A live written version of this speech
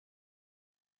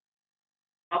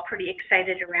all pretty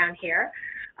excited around here.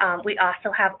 We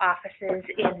also have offices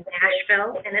in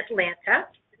Nashville and Atlanta.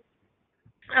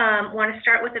 Want to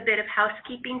start with a bit of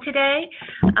housekeeping today.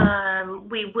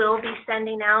 We will be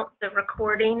sending out the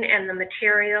recording and the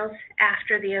materials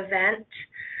after the event.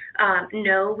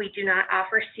 No, we do not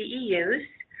offer CEUs.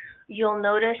 You'll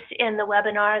notice in the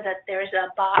webinar that there's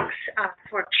a box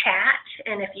for chat,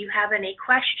 and if you have any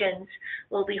questions,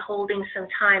 we'll be holding some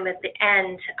time at the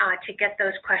end to get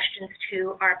those questions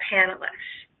to our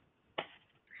panelists.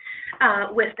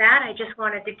 With that, I just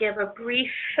wanted to give a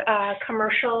brief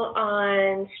commercial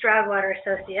on Stroudwater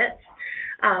Associates.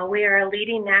 We are a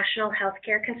leading national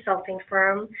healthcare consulting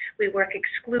firm. We work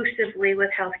exclusively with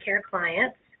healthcare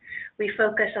clients. We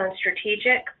focus on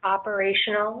strategic,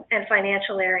 operational, and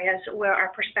financial areas where our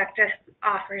perspective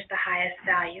offers the highest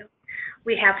value.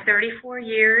 We have 34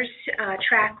 years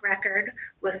track record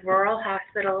with rural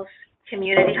hospitals,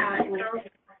 community hospitals,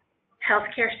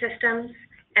 healthcare systems,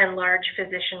 and large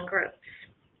physician groups.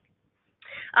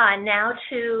 Now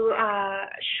to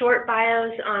short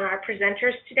bios on our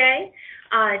presenters today.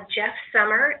 Jeff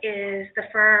Summer is the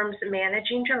firm's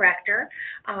managing director.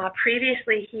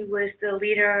 Previously, he was the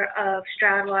leader of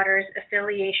Stroudwater's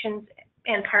affiliations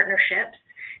and partnerships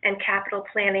and capital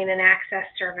planning and access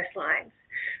service lines.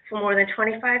 For more than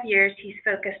 25 years, he's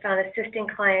focused on assisting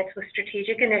clients with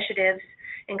strategic initiatives,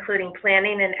 including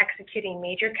planning and executing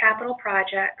major capital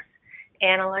projects,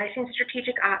 analyzing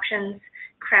strategic options,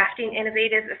 crafting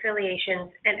innovative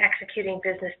affiliations, and executing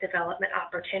business development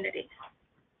opportunities.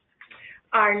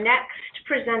 Our next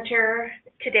presenter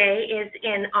today is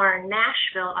in our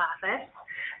Nashville office.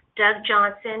 Doug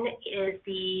Johnson is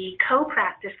the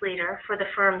co-practice leader for the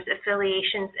firm's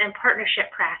affiliations and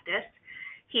partnership practice.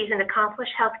 He's an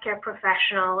accomplished healthcare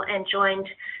professional and joined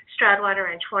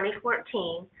Stroudwater in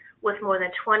 2014 with more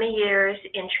than 20 years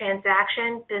in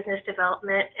transaction, business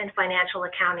development, and financial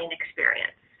accounting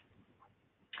experience.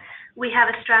 We have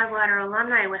a Stroudwater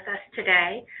alumni with us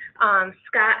today.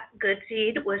 Scott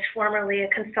Goodseed was formerly a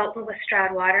consultant with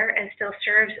Stroudwater and still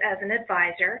serves as an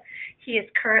advisor. He is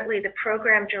currently the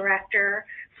program director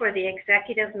for the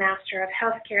Executive Master of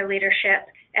Healthcare Leadership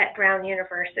at Brown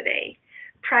University.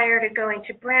 Prior to going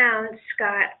to Brown,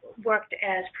 Scott worked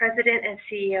as president and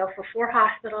CEO for 4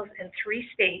 hospitals in 3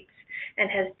 states and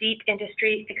has deep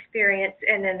industry experience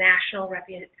and a national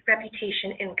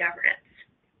reputation in governance.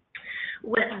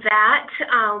 With that,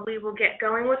 we will get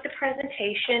going with the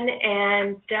presentation,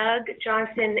 and Doug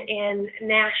Johnson in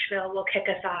Nashville will kick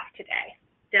us off today.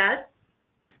 Doug?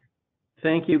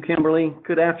 Thank you, Kimberly.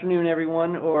 Good afternoon,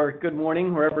 everyone, or good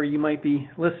morning, wherever you might be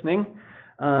listening.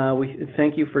 We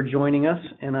thank you for joining us,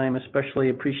 and I'm especially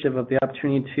appreciative of the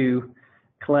opportunity to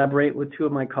collaborate with 2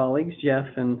 of my colleagues, Jeff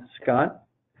and Scott.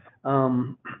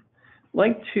 I'd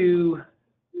like to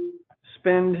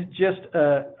spend just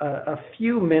a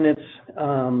few minutes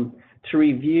to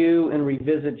review and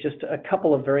revisit just a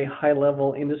couple of very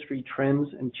high-level industry trends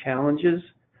and challenges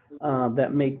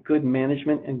that make good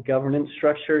management and governance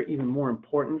structure even more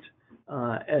important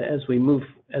as we move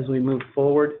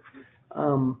forward.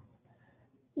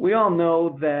 We all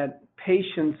know that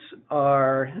patients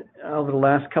are, over the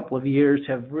last couple of years,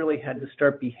 have really had to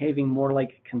start behaving more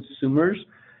like consumers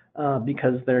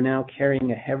because they're now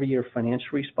carrying a heavier financial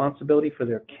responsibility for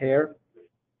their care.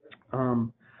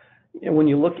 And when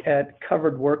you look at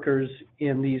covered workers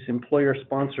in these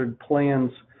employer-sponsored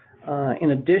plans,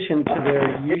 in addition to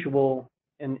their usual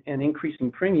and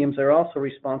increasing premiums, they're also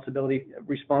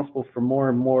responsible for more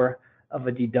and more of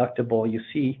a deductible. You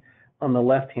see on the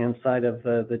left-hand side of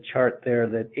the chart there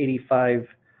that 85%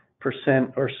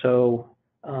 or so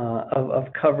of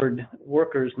covered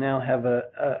workers now have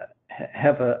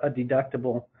a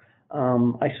deductible.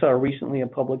 I saw recently a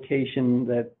publication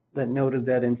that noted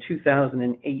that in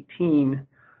 2018,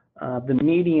 the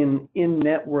median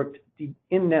in-network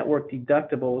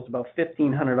deductible was about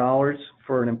 $1,500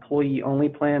 for an employee-only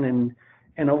plan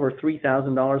and over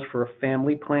 $3,000 for a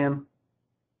family plan.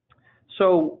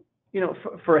 So,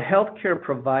 for healthcare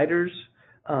providers,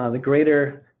 the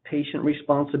greater patient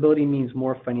responsibility means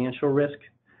more financial risk.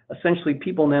 Essentially,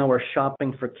 people now are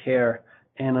shopping for care,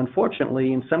 and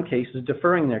unfortunately, in some cases,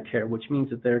 deferring their care, which means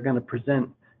that they're going to present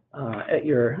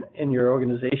in your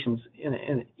organizations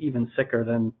in even sicker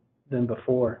than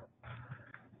before.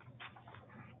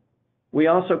 We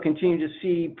also continue to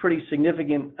see pretty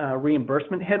significant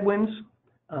reimbursement headwinds,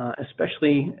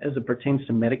 especially as it pertains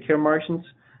to Medicare margins.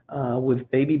 As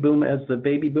the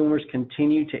baby boomers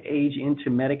continue to age into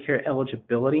Medicare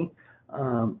eligibility,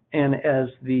 and as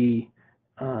the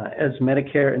as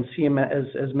Medicare and as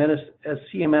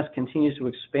CMS continues to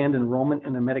expand enrollment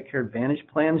in the Medicare Advantage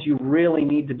plans, you really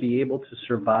need to be able to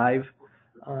survive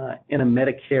in a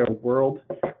Medicare world.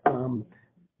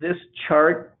 This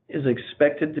chart is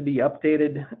expected to be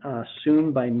updated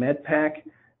soon by MedPAC,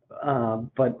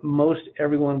 but most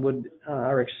everyone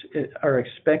are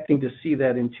expecting to see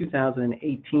that in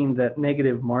 2018, that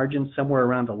negative margin somewhere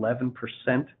around 11%.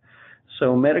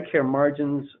 So Medicare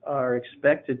margins are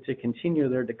expected to continue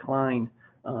their decline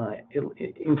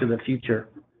into the future.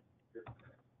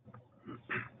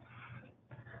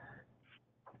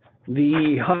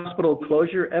 The hospital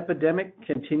closure epidemic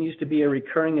continues to be a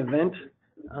recurring event.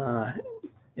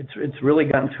 It's really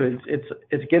gotten to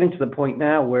it's getting to the point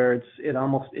now where it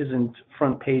almost isn't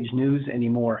front page news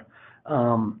anymore.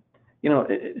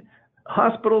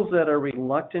 Hospitals that are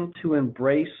reluctant to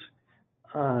embrace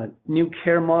new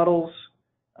care models,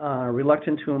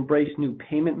 reluctant to embrace new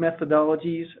payment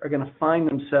methodologies, are going to find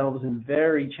themselves in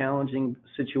very challenging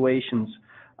situations.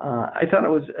 I thought it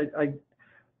was,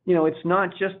 it's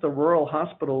not just the rural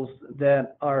hospitals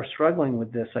that are struggling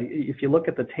with this. If you look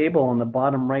at the table on the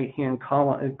bottom right-hand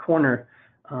corner,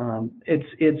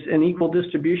 it's an equal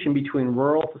distribution between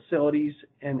rural facilities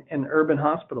and urban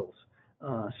hospitals.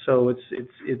 So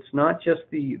it's not just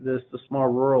the small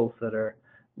rurals that are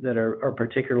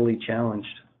particularly challenged.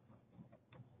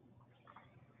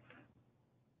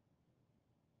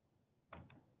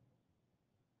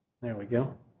 There we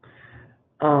go.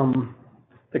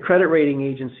 The credit rating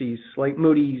agencies like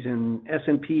Moody's and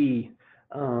S&P,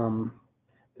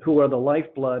 who are the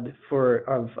lifeblood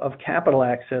of capital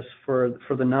access for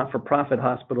the not-for-profit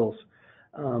hospitals,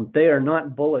 they are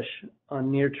not bullish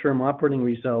on near-term operating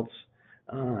results.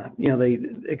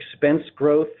 The expense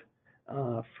growth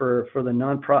for the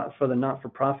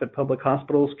not-for-profit public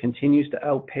hospitals continues to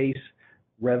outpace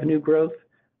revenue growth.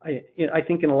 I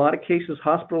think in a lot of cases,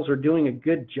 hospitals are doing a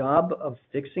good job of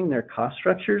fixing their cost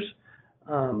structures,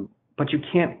 but you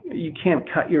can't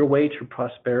cut your way to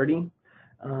prosperity.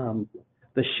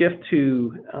 The shift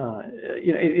to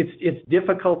it's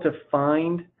difficult to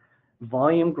find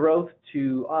volume growth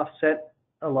to offset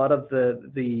a lot of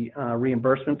the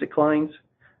reimbursement declines.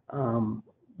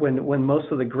 When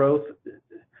most of the growth,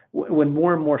 when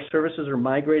more and more services are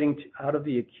migrating out of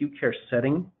the acute care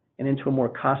setting and into a more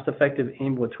cost-effective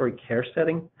ambulatory care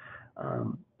setting.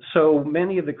 So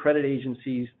many of the credit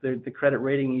agencies, the credit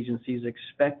rating agencies,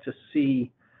 expect to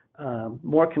see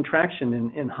more contraction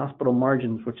in hospital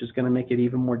margins, which is going to make it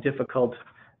even more difficult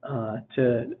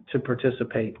to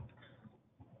participate.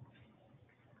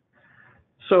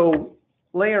 So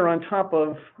layer on top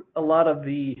of a lot of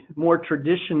the more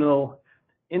traditional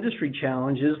industry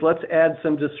challenges, let's add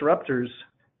some disruptors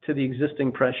to the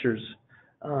existing pressures.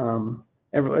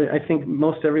 I think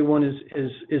most everyone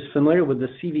is familiar with the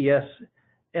CVS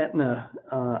Aetna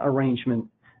arrangement,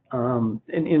 and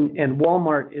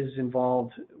Walmart is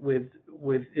involved in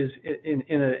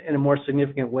a more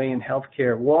significant way in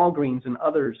healthcare. Walgreens and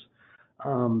others,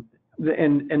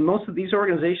 and most of these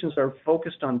organizations are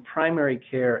focused on primary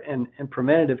care and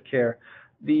preventative care.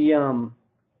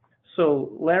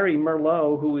 So Larry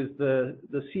Merlo, who is the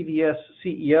CVS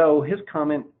CEO, his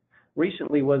comment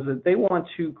recently was that they want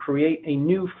to create a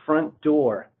new front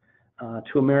door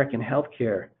to American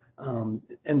healthcare,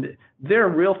 and their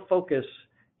real focus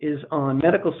is on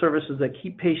medical services that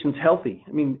keep patients healthy.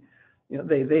 I mean,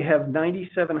 they have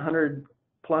 9,700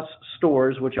 plus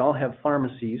stores, which all have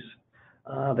pharmacies.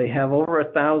 They have over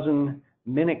 1,000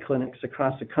 minute clinics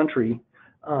across the country,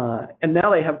 and now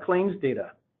they have claims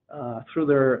data through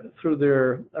their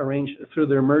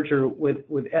merger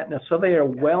with Aetna. So they are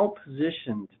well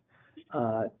positioned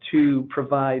to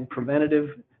provide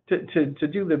to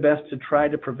do their best to try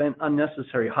to prevent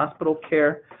unnecessary hospital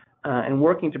care, and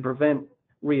working to prevent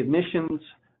readmissions,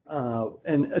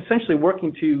 and essentially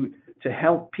working to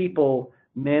help people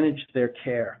manage their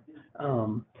care.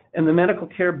 And the medical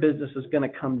care business is going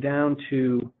to come down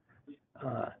to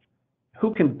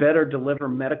who can better deliver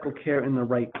medical care in the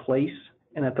right place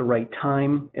and at the right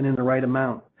time and in the right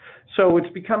amount. So it's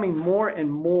becoming more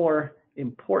and more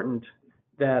important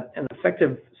that an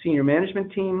effective senior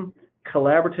management team,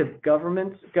 collaborative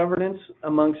governance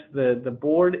amongst the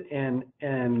board and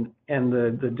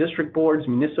the district boards,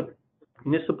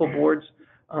 municipal boards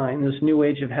in this new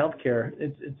age of healthcare,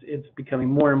 it's becoming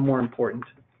more and more important.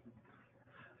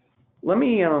 Let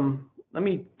me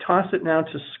toss it now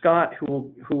to Scott,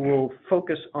 who will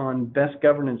focus on best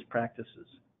governance practices.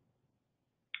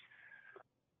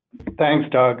 Thanks,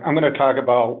 Doug. I'm going to talk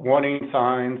about warning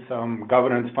signs, some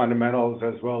governance fundamentals,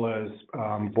 as well as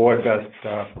board best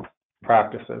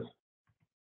practices.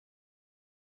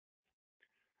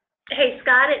 Hey,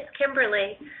 Scott, it's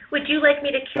Kimberly. Would you like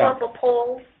me to queue up a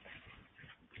poll?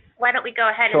 Why don't we go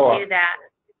ahead and do that?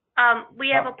 We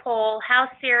have a poll. How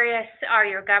serious are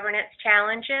your governance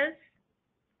challenges?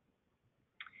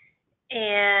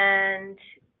 And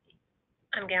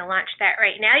I'm going to launch that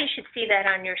right now. You should see that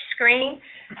on your screen.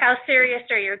 How serious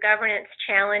are your governance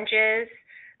challenges?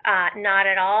 Not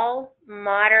at all,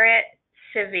 moderate,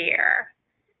 severe.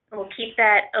 We'll keep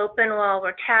that open while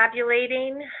we're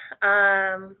tabulating.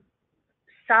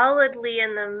 Solidly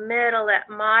in the middle at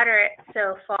moderate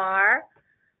so far.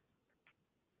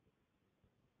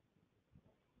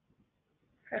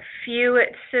 A few at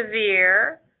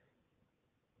severe.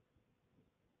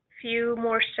 Few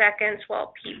more seconds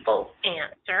while people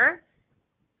answer.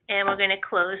 And we're going to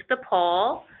close the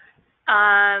poll.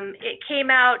 It came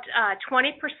out,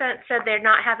 20% said they're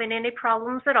not having any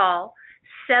problems at all.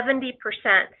 70%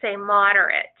 say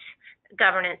moderate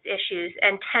governance issues,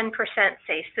 and 10%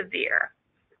 say severe.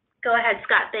 Go ahead,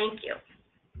 Scott. Thank you.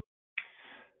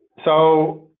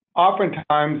 So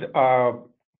oftentimes,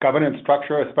 governance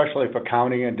structure, especially for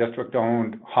county and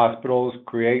district-owned hospitals,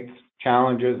 creates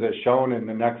challenges as shown in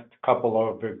the next couple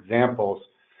of examples.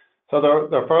 So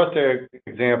the first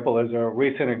example is a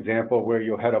recent example where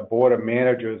you had a board of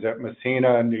managers at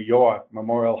Messina, New York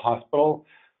Memorial Hospital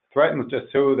threatens to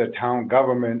sue the town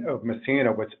government of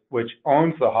Messina, which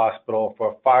owns the hospital,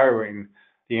 for firing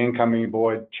the incoming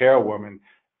board chairwoman.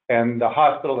 And the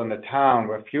hospital and the town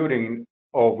were feuding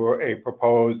over a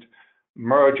proposed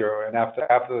merger. And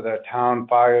after the town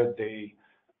fired the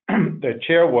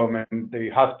chairwoman, the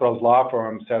hospital's law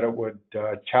firm said it would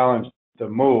challenge the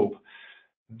move.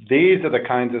 These are the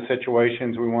kinds of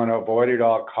situations we want to avoid at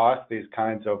all costs, these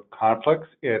kinds of conflicts.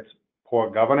 It's poor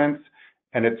governance,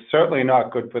 and it's certainly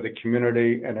not good for the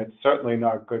community, and it's certainly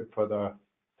not good for the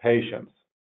patients.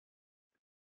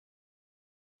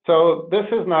 So this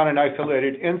is not an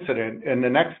isolated incident. In the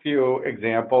next few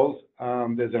examples,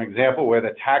 there's an example where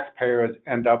the taxpayers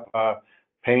end up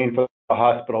paying for the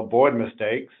hospital board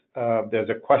mistakes. There's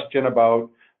a question about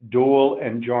dual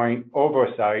and joint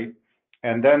oversight.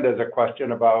 And then there's a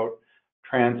question about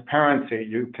transparency.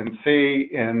 You can see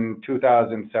in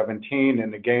 2017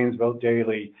 in the Gainesville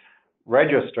Daily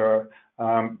Register,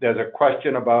 there's a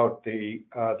question about the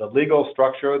legal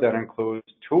structure that includes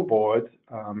two boards.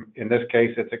 In this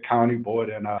case, it's a county board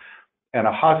and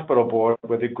a hospital board,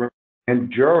 with a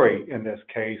grand jury in this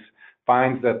case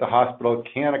finds that the hospital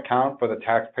can't account for the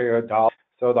taxpayer dollars.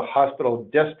 So the hospital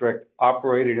district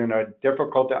operated in a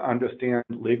difficult to understand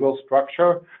legal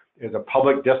structure. Is a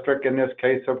public district in this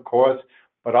case, of course,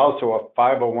 but also a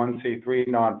 501c3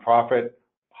 nonprofit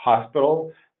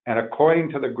hospital. And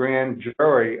according to the grand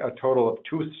jury, a total of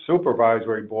 2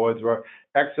 supervisory boards were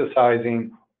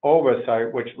exercising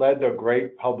oversight, which led to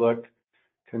great public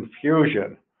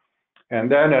confusion.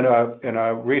 And then in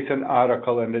a recent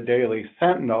article in the Daily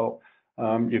Sentinel,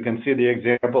 you can see the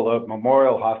example of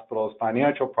Memorial Hospital's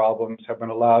financial problems have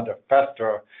been allowed to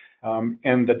fester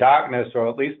in the darkness, or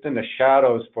at least in the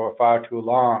shadows, for far too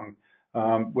long,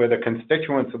 where the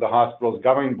constituents of the hospital's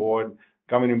governing board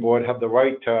have the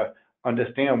right to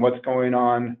understand what's going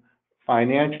on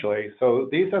financially. So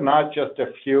these are not just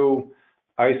a few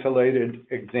isolated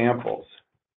examples.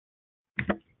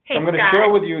 Hey, I'm going to share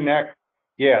with you next.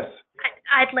 Yes.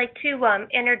 I'd like to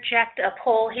interject a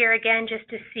poll here again, just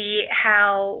to see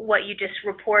how what you just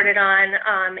reported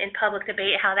on in public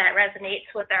debate, how that resonates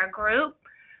with our group.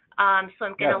 So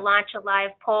I'm going to launch a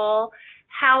live poll.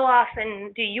 How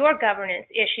often do your governance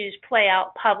issues play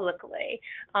out publicly?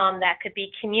 That could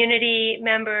be community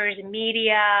members,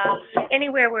 media,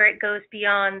 anywhere where it goes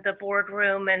beyond the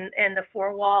boardroom and the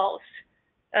 4 walls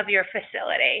of your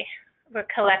facility. We're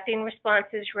collecting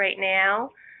responses right now.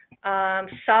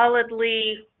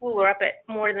 Solidly, we're up at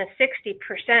more than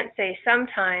 60%, say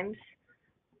sometimes.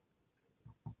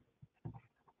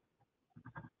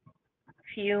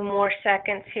 Few more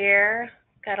seconds here.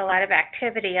 Got a lot of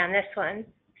activity on this one.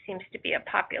 Seems to be a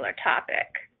popular topic.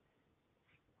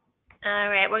 All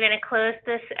right, we're going to close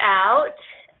this out.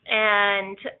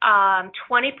 And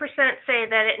 20% say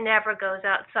that it never goes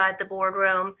outside the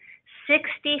boardroom.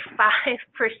 65%,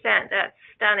 that's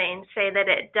stunning, say that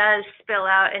it does spill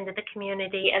out into the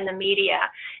community and the media,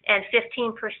 and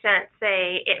 15%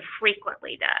 say it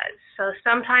frequently does. So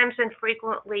sometimes and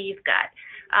frequently you've got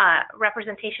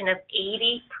representation of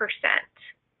 80%.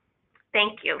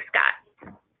 Thank you,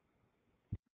 Scott.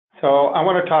 So I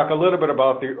want to talk a little bit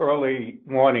about the early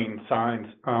warning signs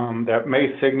that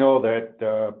may signal that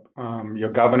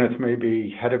your governance may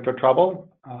be headed for trouble.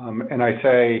 And I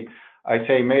say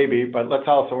maybe, but let's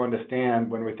also understand,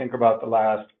 when we think about the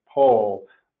last poll,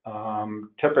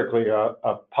 typically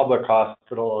a public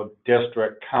hospital,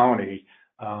 district, county,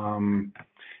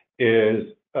 is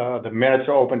the minutes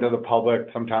are open to the public.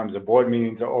 Sometimes the board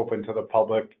meetings are open to the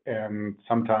public, and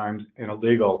sometimes in a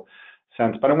legal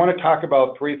sense. But I want to talk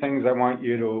about three things I want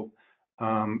you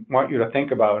to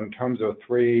think about in terms of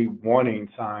three warning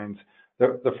signs.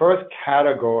 The first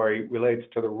category relates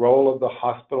to the role of the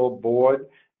hospital board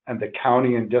and the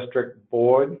county and district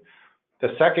board. The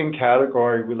second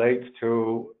category relates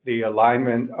to the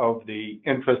alignment of the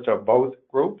interest of both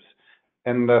groups.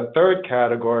 And the third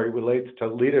category relates to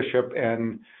leadership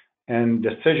and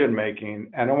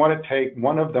decision-making. And I want to take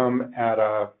one of them at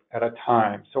a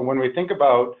time. So when we think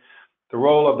about the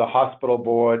role of the hospital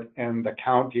board and the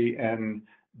county and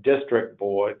district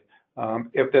board,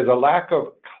 if there's a lack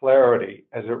of clarity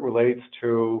as it relates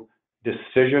to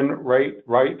decision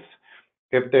rights,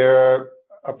 if there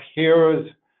appears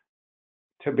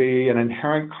to be an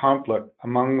inherent conflict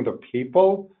among the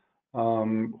people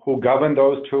who govern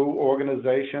those two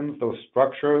organizations, those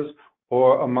structures,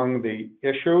 or among the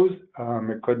issues,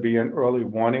 it could be an early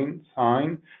warning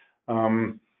sign.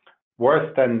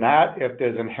 Worse than that, if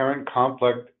there's inherent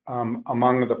conflict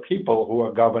among the people who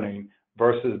are governing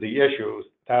versus the issues,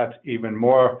 that's even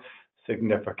more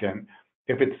significant.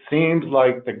 If it seems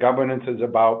like the governance is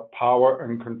about power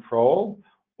and control,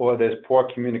 or there's poor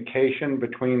communication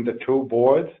between the two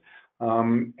boards,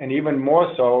 and even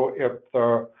more so if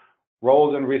the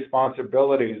roles and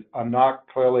responsibilities are not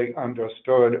clearly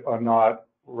understood or not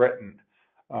written.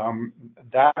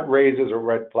 That raises a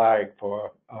red flag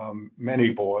for many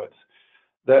boards.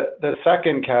 The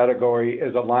second category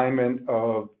is alignment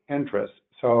of interests.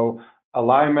 So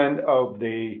alignment of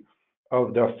the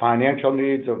financial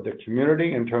needs of the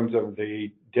community in terms of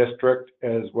the district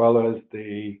as well as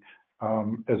the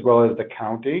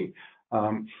county.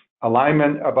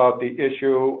 Alignment about the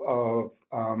issue of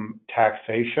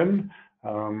taxation.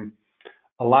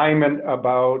 Alignment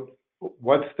about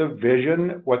what's the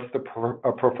vision, what's the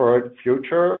preferred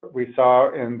future. We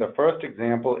saw in the first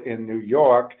example in New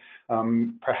York,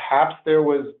 perhaps there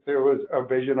was a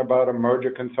vision about a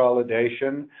merger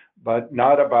consolidation, but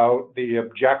not about the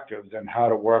objectives and how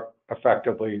to work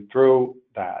effectively through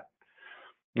that.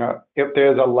 Now, if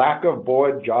there's a lack of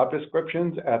board job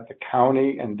descriptions at the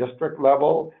county and district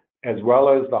level, as well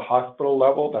as the hospital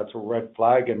level, that's a red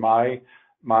flag in my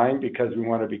mind, because we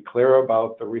want to be clear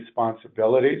about the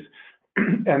responsibilities.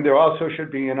 And there also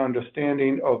should be an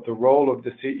understanding of the role of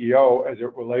the CEO as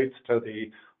it relates to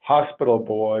the hospital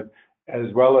board,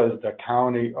 as well as the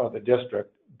county or the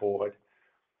district board.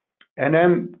 And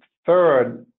then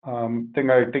third thing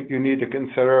I think you need to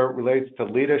consider relates to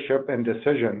leadership and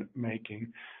decision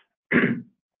making.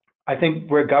 I think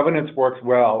where governance works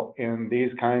well in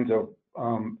these kinds of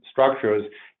structures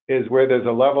is where there's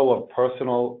a level of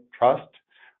personal trust,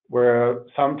 where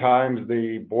sometimes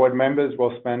the board members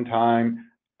will spend time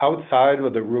outside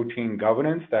of the routine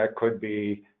governance. That could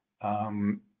be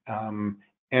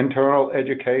internal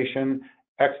education,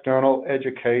 external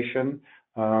education,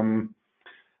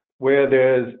 where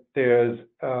there's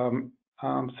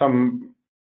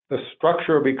the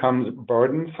structure becomes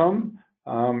burdensome.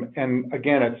 And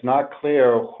again, it's not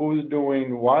clear who's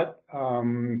doing what.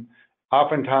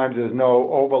 Oftentimes there's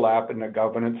no overlap in the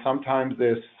governance. Sometimes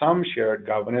there's some shared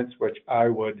governance, which I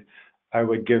would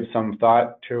give some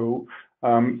thought to.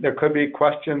 There could be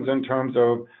questions in terms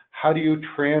of how do you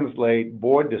translate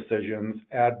board decisions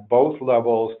at both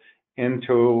levels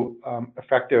into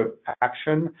effective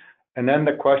action? And then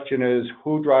the question is,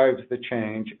 who drives the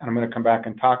change? And I'm going to come back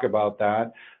and talk about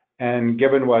that. And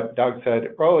given what Doug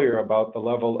said earlier about the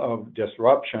level of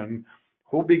disruption,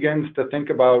 who begins to think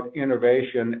about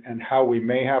innovation and how we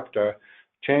may have to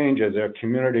change as a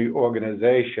community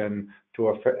organization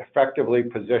to effectively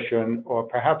position or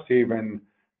perhaps even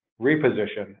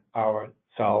reposition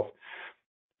ourselves?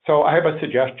 So I have a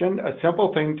suggestion. A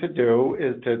simple thing to do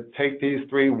is to take these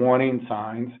three warning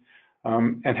signs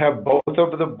and have both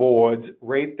of the boards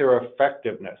rate their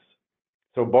effectiveness.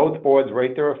 So both boards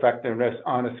rate their effectiveness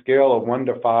on a scale of 1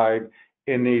 to 5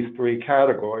 in these three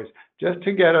categories, just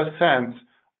to get a sense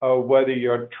of whether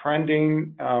you're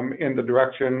trending in the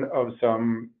direction of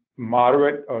some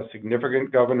moderate or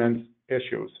significant governance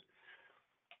issues.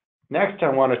 Next, I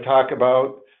want to talk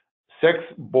about 6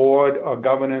 board or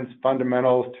governance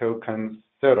fundamentals to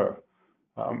consider.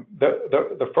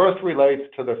 The first relates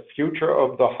to the future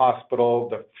of the hospital,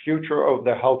 the future of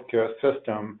the healthcare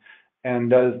system, and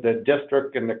does the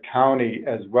district and the county,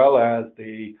 as well as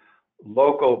the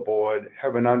local board,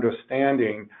 have an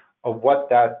understanding of what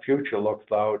that future looks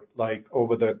like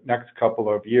over the next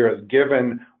couple of years,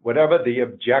 given whatever the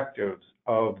objectives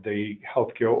of the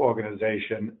healthcare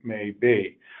organization may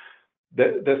be.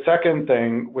 The second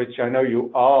thing, which I know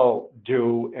you all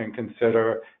do and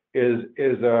consider,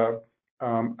 is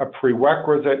a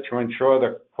prerequisite to ensure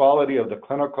the quality of the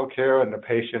clinical care and the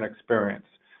patient experience.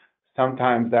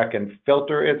 Sometimes that can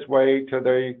filter its way to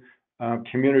the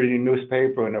community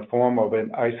newspaper in the form of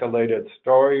an isolated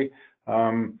story.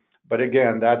 But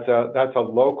again, that's a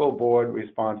local board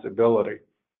responsibility.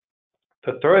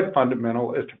 The third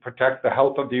fundamental is to protect the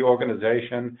health of the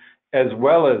organization as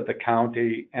well as the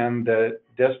county and the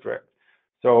district.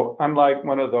 So unlike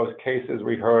one of those cases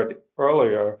we heard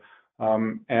earlier,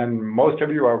 and most of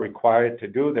you are required to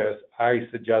do this, I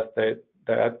suggest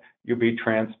that you be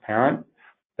transparent,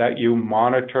 that you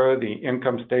monitor the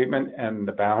income statement and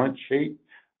the balance sheet.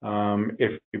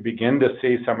 If you begin to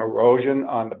see some erosion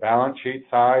on the balance sheet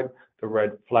side, the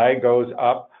red flag goes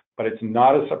up, but it's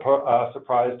not a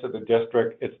surprise to the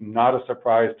district, it's not a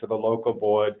surprise to the local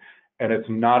board, and it's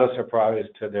not a surprise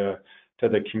to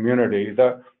the community.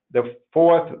 The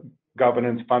fourth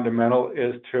governance fundamental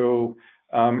is to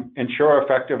ensure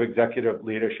effective executive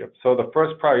leadership. So the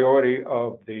first priority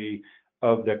of the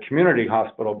community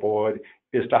hospital board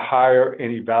is to hire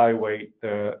and evaluate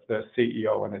the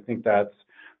CEO, and I think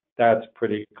that's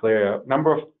pretty clear.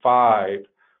 Number 5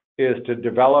 is to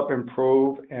develop,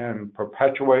 improve, and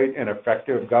perpetuate an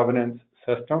effective governance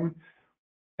system.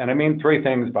 And I mean 3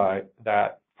 things by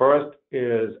that. First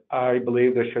is I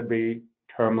believe there should be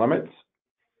term limits,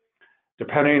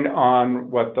 depending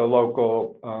on what the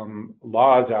local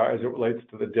laws are as it relates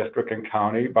to the district and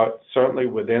county, but certainly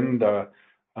within the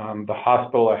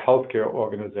hospital or healthcare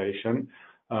organization,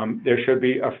 there should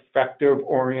be effective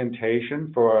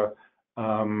orientation for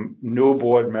new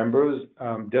board members,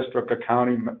 district or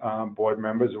county board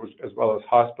members, as well as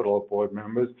hospital board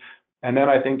members. And then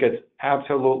I think it's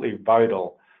absolutely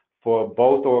vital for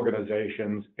both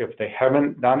organizations, if they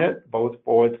haven't done it, both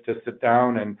boards to sit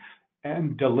down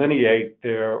and delineate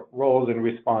their roles and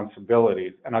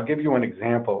responsibilities. And I'll give you an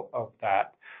example of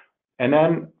that. And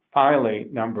then finally,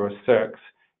 number 6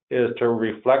 is to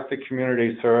reflect the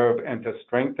community served and to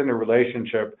strengthen the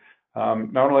relationship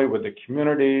not only with the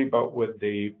community, but with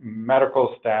the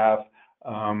medical staff,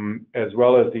 as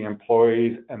well as the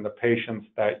employees and the patients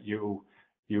that you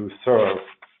serve.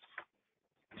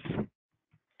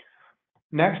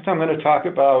 Next, I'm going to talk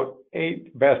about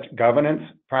 8 best governance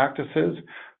practices.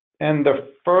 And the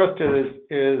first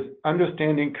is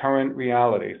understanding current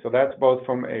reality. So that's both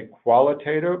from a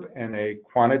qualitative and a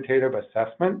quantitative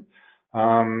assessment.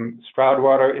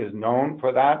 Stroudwater is known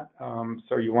for that.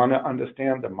 So you want to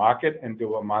understand the market and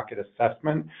do a market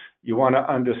assessment. You want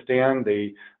to understand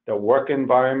the work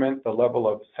environment, the level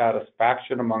of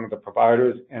satisfaction among the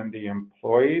providers and the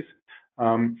employees.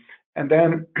 And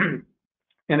then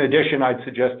in addition, I'd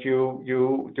suggest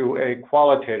you do a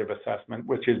qualitative assessment,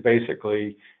 which is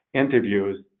basically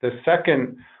interviews. The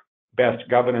second best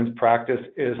governance practice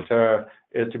is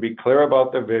to be clear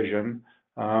about the vision,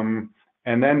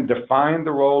 and then define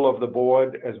the role of the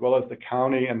board as well as the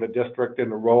county and the district in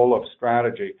the role of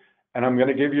strategy. And I'm going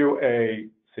to give you a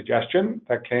suggestion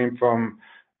that came from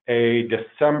a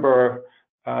December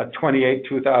 28,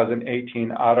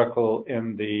 2018 article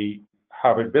in the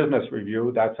Harvard Business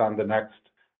Review. That's on the next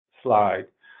slide.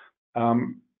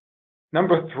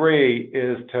 Number 3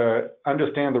 is to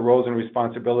understand the roles and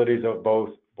responsibilities of both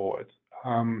boards,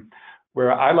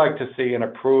 where I like to see an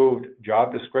approved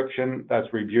job description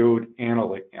that's reviewed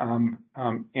annually.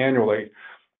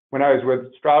 When I was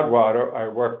with Stroudwater, I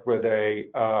worked with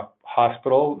a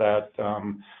hospital that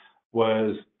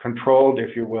was controlled,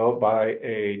 if you will, by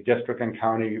a district and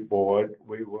county board.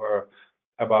 We were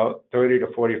about 30 to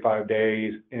 45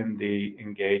 days in the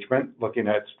engagement, looking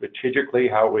at strategically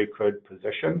how we could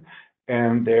position.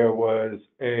 And there was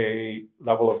a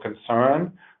level of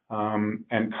concern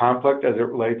and conflict as it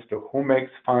relates to who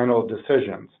makes final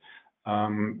decisions.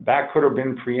 That could have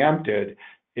been preempted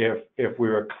if we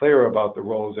were clear about the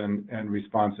roles and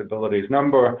responsibilities.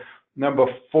 Number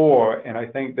 4, and I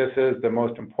think this is the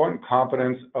most important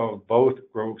competence of both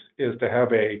groups, is to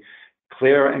have a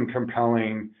clear and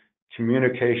compelling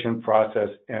communication process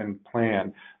and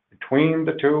plan between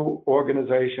the 2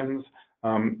 organizations,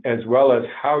 as well as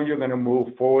how you're going to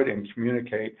move forward and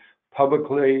communicate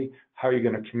publicly, how you're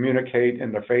going to communicate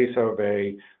in the face of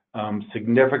a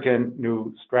significant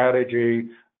new strategy,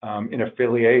 an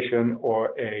affiliation,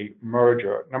 or a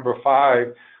merger. Number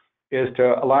 5 is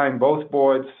to align both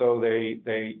boards so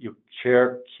you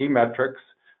share key metrics.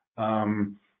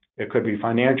 It could be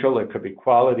financial, it could be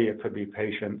quality, it could be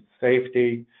patient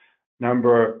safety.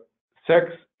 Number 6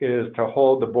 is to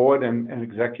hold the board and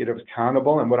executives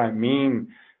accountable. And what I mean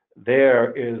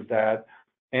there is that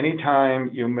anytime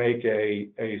you make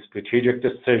a strategic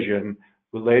decision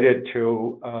related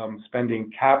to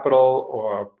spending capital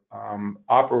or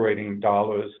operating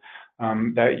dollars,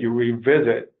 that you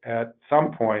revisit at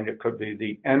some point, it could be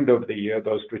the end of the year,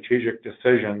 those strategic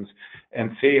decisions,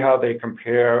 and see how they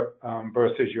compare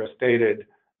versus your stated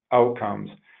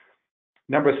outcomes.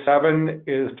 Number 7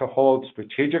 is to hold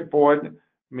strategic board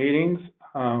meetings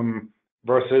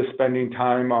versus spending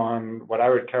time on what I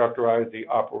would characterize the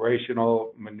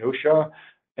operational minutia.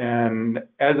 And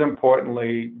as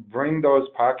importantly, bring those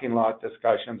parking lot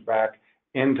discussions back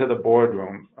into the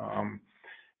boardroom.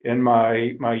 In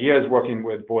my years working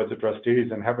with boards of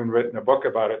trustees and having written a book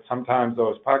about it, sometimes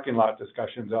those parking lot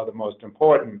discussions are the most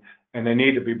important, and they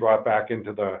need to be brought back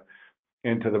into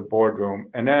the boardroom.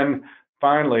 And then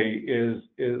finally is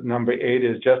number 8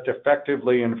 is just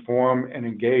effectively inform and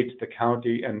engage the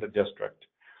county and the district.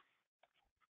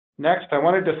 Next, I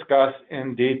want to discuss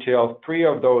in detail 3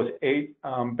 of those 8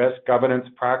 best governance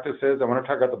practices. I want to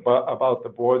talk about the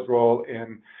board's role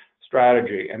in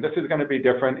strategy. And this is going to be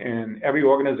different in every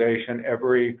organization,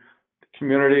 every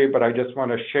community, but I just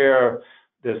want to share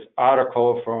this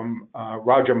article from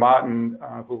Roger Martin,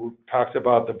 who talks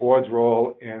about the board's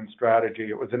role in strategy.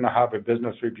 It was in the Harvard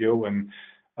Business Review in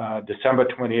December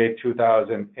 28,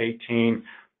 2018.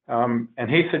 And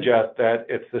he suggests that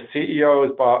it's the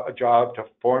CEO's job to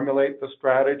formulate the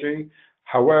strategy.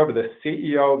 However, the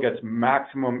CEO gets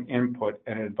maximum input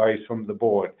and advice from the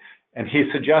board. And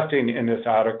he's suggesting in this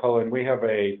article, and we have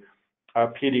a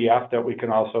PDF that we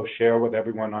can also share with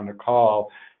everyone on the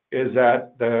call, is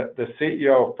that the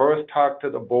CEO first talk to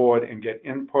the board and get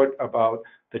input about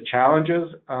the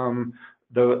challenges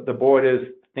the board is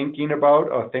thinking about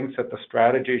or thinks that the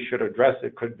strategy should address.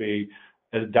 It could be,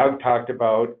 as Doug talked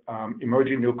about,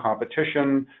 emerging new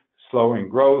competition, slowing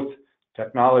growth,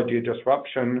 technology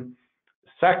disruption.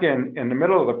 Second, in the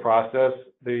middle of the process,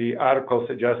 the article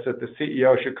suggests that the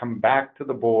CEO should come back to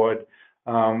the board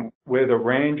with a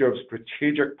range of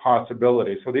strategic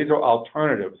possibilities. So these are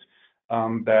alternatives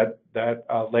that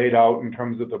are laid out in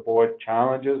terms of the board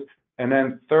challenges. And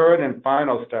then third and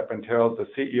final step entails the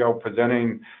CEO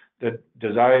presenting the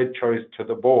desired choice to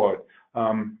the board.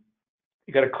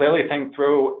 You got to clearly think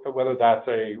through whether that's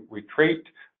a retreat,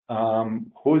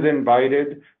 who's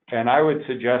invited, and I would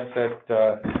suggest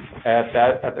that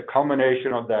at the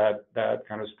culmination of that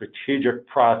kind of strategic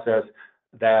process,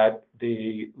 that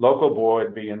the local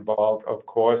board be involved, of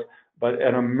course, but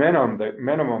at a minimum,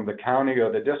 the county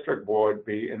or the district board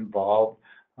be involved,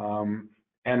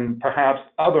 and perhaps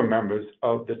other members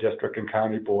of the district and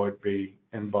county board be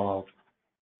involved.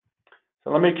 So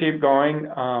let me keep going.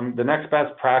 The next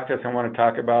best practice I want to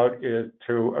talk about is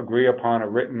to agree upon a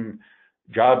written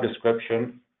job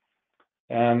description.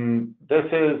 And this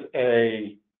is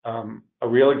a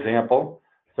real example.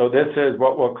 So this is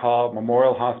what we'll call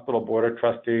Memorial Hospital Board of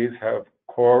Trustees have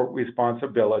core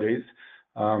responsibilities.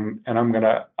 And I'm going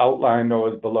to outline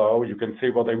those below. You can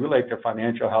see, well, they relate to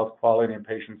financial health, quality, and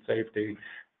patient safety,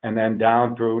 and then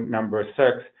down through number 6.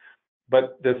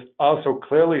 But this also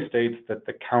clearly states that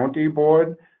the county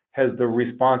board has the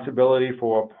responsibility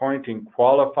for appointing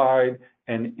qualified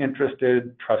and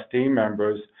interested trustee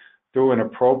members through an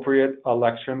appropriate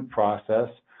election process.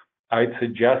 I'd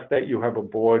suggest that you have a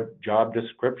board job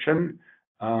description,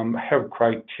 have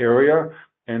criteria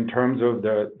in terms of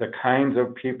the kinds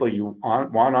of people you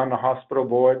want on the hospital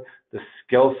board, the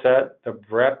skill set, the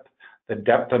breadth, the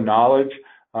depth of knowledge.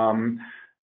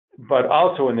 But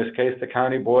also in this case, the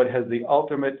county board has the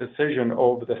ultimate decision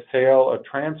over the sale or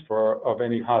transfer of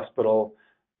any hospital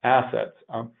assets.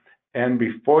 And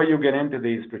before you get into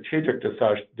these strategic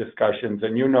discussions,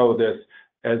 and you know this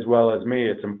as well as me,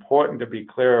 it's important to be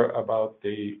clear about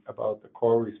the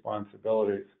core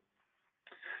responsibilities.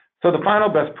 So the final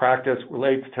best practice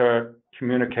relates to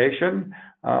communication.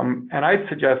 And I'd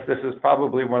suggest this is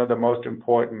probably one of the most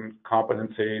important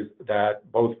competencies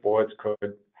that both boards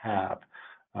could have.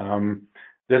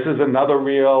 This is another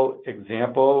real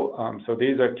example. So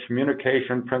these are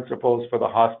communication principles for the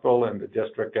hospital and the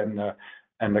district and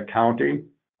the county.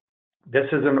 This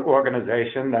is an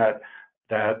organization that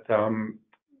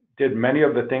did many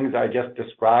of the things I just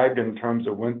described in terms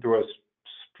of went through a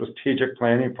strategic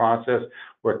planning process.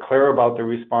 We're clear about the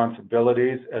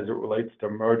responsibilities as it relates to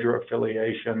merger,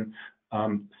 affiliation,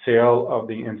 sale of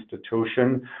the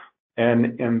institution.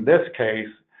 And in this case,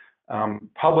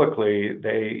 publicly,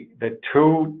 the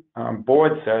two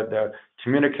boards said that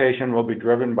communication will be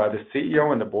driven by the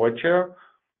CEO and the board chair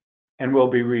and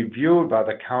will be reviewed by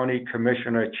the county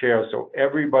commissioner chair, so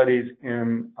everybody's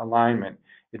in alignment.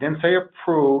 It didn't say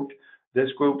approved. This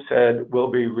group said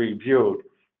will be reviewed.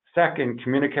 Second,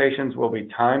 communications will be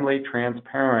timely,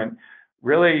 transparent,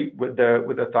 really with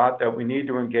the thought that we need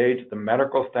to engage the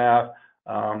medical staff,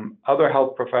 other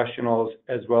health professionals,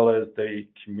 as well as the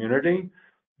community.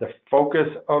 The focus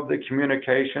of the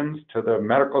communications to the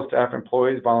medical staff,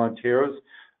 employees, volunteers,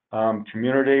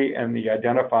 community, and the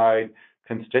identified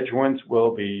constituents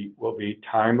will be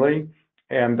timely.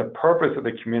 And the purpose of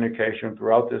the communication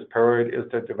throughout this period is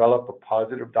to develop a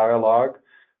positive dialogue,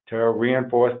 to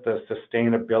reinforce the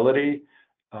sustainability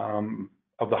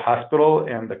of the hospital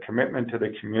and the commitment to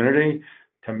the community,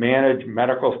 to manage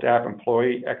medical staff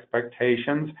employee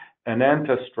expectations, and then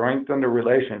to strengthen the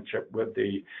relationship with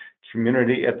the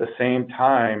community. At the same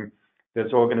time,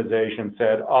 this organization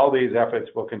said all these efforts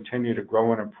will continue to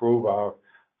grow and improve our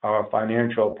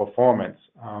financial performance.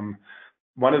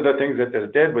 One of the things that this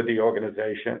did with the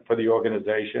organization,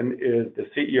 is the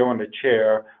CEO and the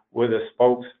chair were the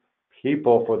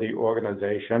spokespeople for the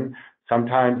organization.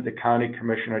 Sometimes the county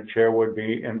commissioner chair would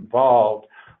be involved,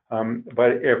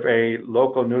 but if a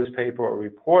local newspaper or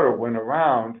reporter went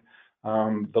around,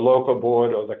 the local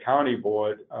board or the county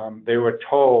board, they were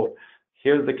told,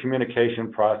 here's the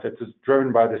communication process. It's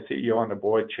driven by the CEO and the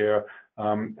board chair.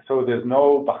 So there's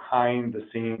no behind the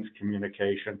scenes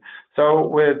communication. So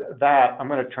with that, I'm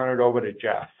going to turn it over to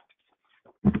Jeff.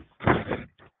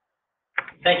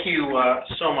 Thank you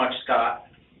so much, Scott.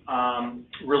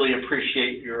 Really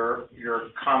appreciate your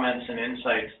comments and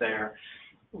insights there.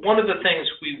 One of the things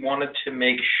we wanted to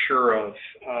make sure of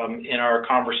in our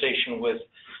conversation with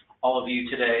all of you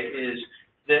today is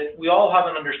that we all have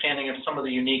an understanding of some of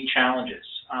the unique challenges,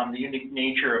 the unique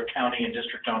nature of county and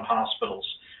district-owned hospitals.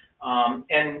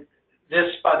 And this,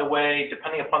 by the way,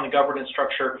 depending upon the governance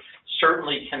structure,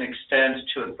 certainly can extend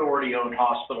to authority-owned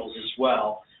hospitals as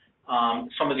well.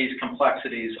 Some of these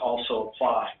complexities also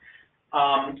apply.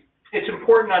 It's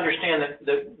important to understand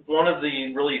that one of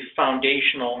the really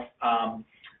foundational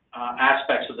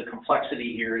aspects of the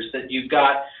complexity here is that you've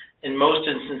got, in most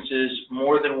instances,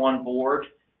 more than one board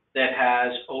that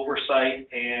has oversight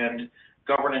and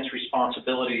governance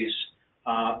responsibilities,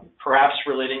 perhaps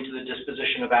relating to the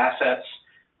disposition of assets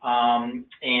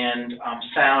and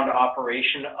sound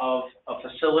operation of a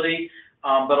facility,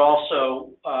 but also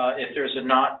if there's a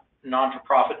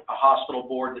non-for-profit hospital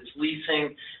board that's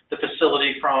leasing the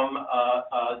facility from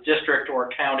a district or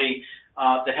a county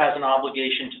that has an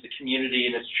obligation to the community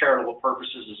and its charitable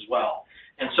purposes as well.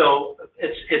 And so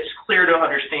it's clear to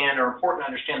understand, or important to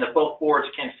understand, that both boards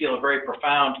can feel a very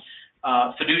profound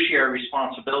fiduciary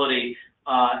responsibility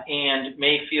and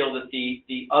may feel that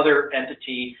the other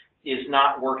entity is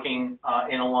not working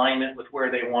in alignment with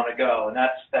where they want to go, and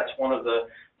that's one of the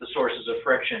sources of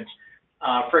friction.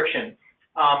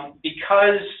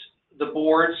 Because the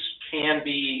boards can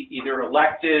be either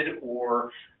elected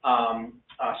or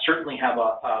certainly have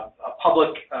a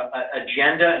public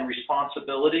agenda and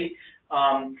responsibility,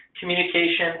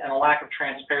 communication and a lack of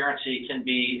transparency can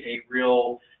be a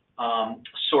real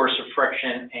source of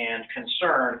friction and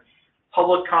concern.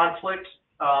 Public conflict,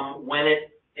 when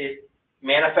it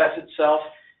manifests itself,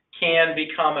 can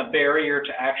become a barrier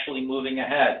to actually moving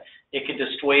ahead. It can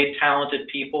dissuade talented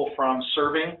people from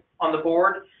serving on the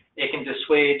board. It can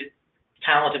dissuade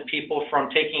talented people from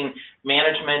taking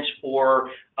management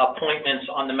or appointments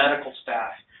on the medical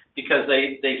staff because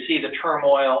they see the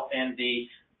turmoil and the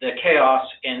chaos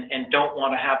and don't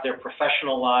want to have their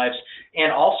professional lives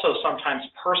and also sometimes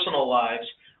personal lives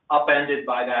upended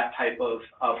by that type of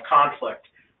conflict.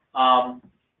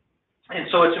 And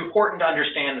so it's important to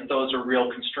understand that those are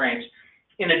real constraints.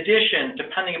 In addition,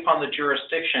 depending upon the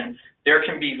jurisdiction, there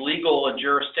can be legal and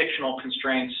jurisdictional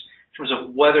constraints in terms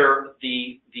of whether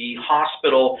the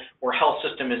hospital or health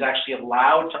system is actually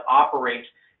allowed to operate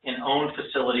and own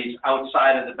facilities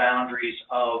outside of the boundaries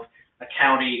of a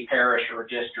county, parish, or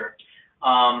district.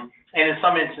 And in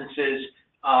some instances,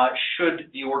 should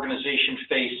the organization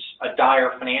face a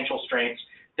dire financial straits,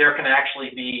 there can actually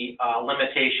be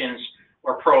limitations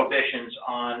or prohibitions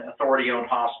on authority-owned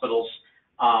hospitals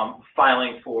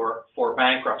filing for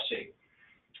bankruptcy.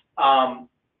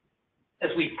 As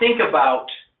we think about,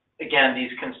 again,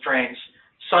 these constraints,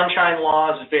 sunshine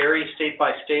laws vary state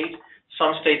by state.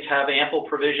 Some states have ample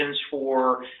provisions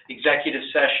for executive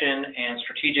session and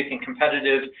strategic and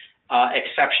competitive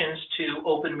exceptions to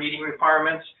open meeting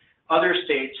requirements. Other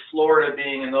states, Florida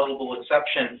being a notable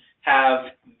exception, have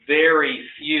very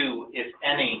few, if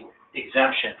any,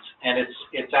 exemptions, and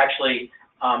it's actually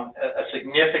a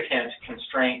significant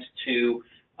constraint to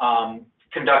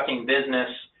conducting business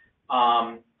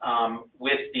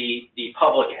with the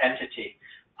public entity.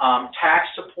 Tax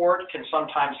support can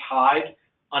sometimes hide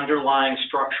underlying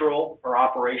structural or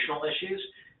operational issues,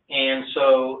 And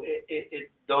so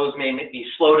those may be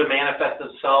slow to manifest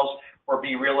themselves or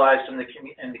be realized in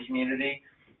the community.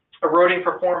 Eroding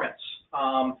performance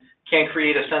can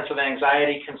create a sense of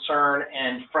anxiety, concern,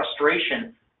 and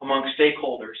frustration among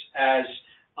stakeholders as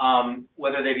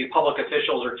whether they be public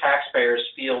officials or taxpayers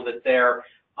feel that their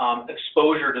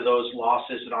exposure to those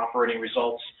losses and operating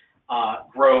results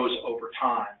grows over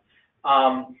time.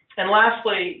 And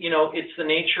lastly, it's the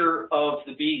nature of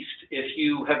the beast. If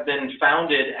you have been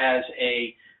founded as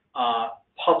a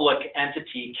public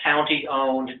entity,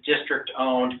 county-owned,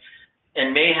 district-owned,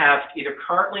 and may have either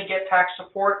currently get tax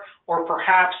support, or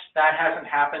perhaps that hasn't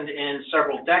happened in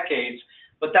several decades,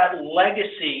 but that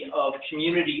legacy of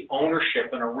community ownership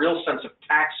and a real sense of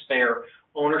taxpayer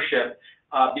ownership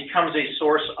becomes a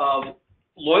source of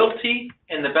loyalty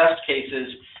in the best cases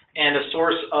and a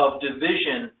source of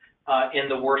division in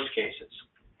the worst cases.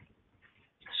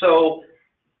 So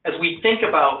as we think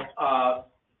about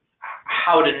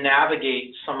how to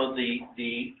navigate some of the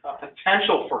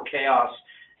potential for chaos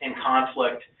and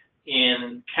conflict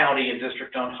in county and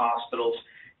district-owned hospitals,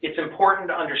 it's important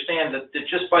to understand that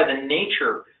just by the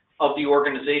nature of the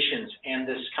organizations and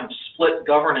this kind of split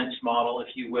governance model,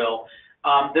 if you will,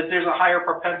 that there's a higher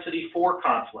propensity for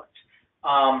conflict.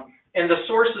 And the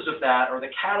sources of that, or the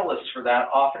catalysts for that,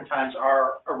 oftentimes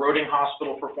are eroding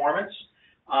hospital performance,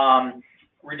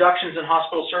 reductions in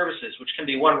hospital services, which can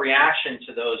be one reaction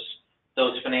to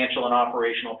those financial and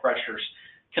operational pressures,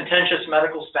 contentious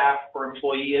medical staff or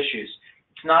employee issues.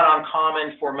 It's not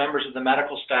uncommon for members of the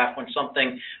medical staff, when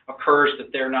something occurs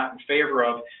that they're not in favor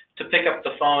of, to pick up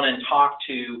the phone and talk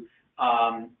to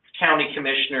county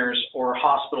commissioners or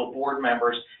hospital board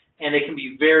members, and it can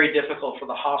be very difficult for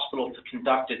the hospital to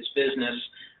conduct its business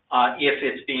if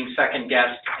it's being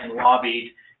second-guessed and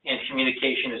lobbied, and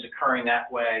communication is occurring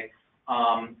that way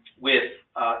with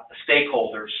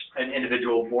stakeholders and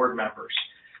individual board members.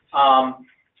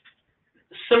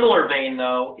 Similar vein,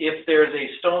 though, if there's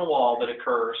a stonewall that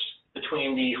occurs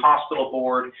between the hospital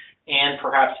board and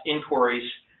perhaps inquiries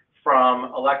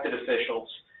from elected officials,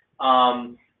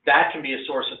 that can be a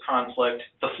source of conflict.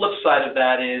 The flip side of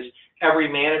that is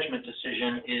every management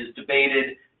decision is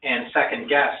debated and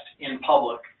second-guessed in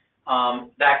public.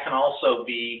 That can also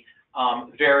be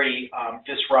very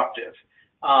disruptive.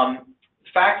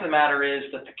 The fact of the matter is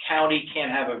that the county can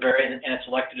have and its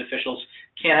elected officials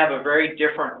can have a very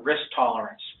different risk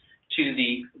tolerance to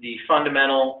the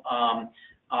fundamental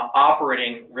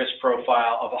operating risk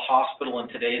profile of a hospital in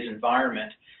today's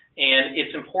environment. And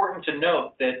it's important to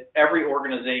note that every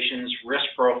organization's risk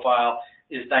profile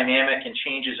is dynamic and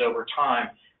changes over time.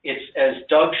 It's, as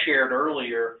Doug shared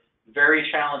earlier, very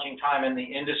challenging time in the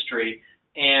industry,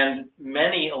 and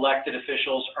many elected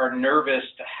officials are nervous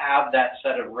to have that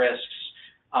set of risks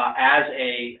as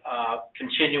a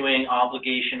continuing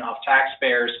obligation of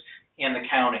taxpayers and the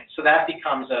county. So that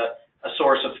becomes a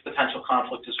source of potential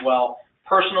conflict as well.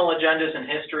 Personal agendas and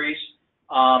histories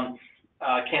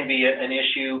can be an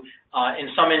issue. In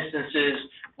some instances,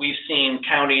 we've seen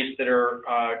counties that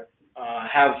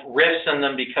have rifts in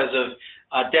them because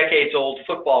of decades-old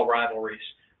football rivalries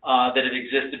that have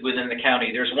existed within the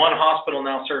county. There's one hospital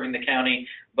now serving the county,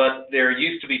 but there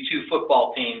used to be two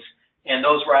football teams, and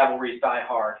those rivalries die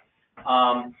hard.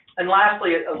 And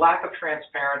lastly, a lack of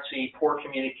transparency, poor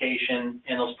communication,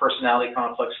 and those personality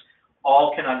conflicts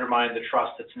all can undermine the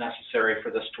trust that's necessary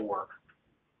for this to work.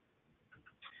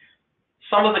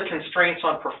 Some of the constraints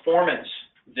on performance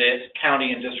that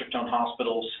county and district-owned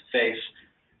hospitals face,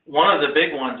 one of the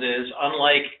big ones is,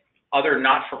 unlike other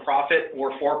not-for-profit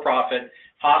or for-profit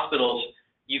hospitals,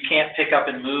 you can't pick up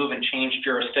and move and change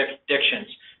jurisdictions.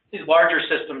 These larger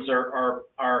systems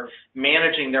are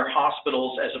managing their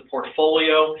hospitals as a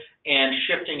portfolio and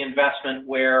shifting investment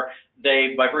where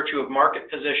they, by virtue of market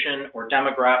position or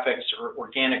demographics or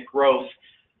organic growth,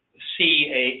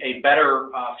 see a better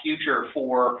future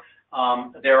for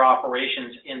their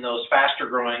operations in those faster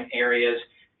growing areas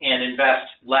and invest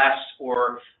less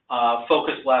or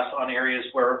focus less on areas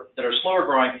that are slower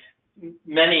growing.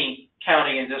 Many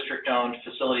county and district owned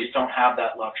facilities don't have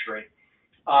that luxury.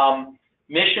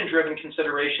 Mission-driven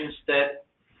considerations that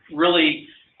really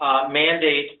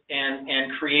mandate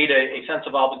and create a sense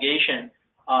of obligation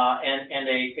and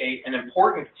an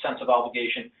important sense of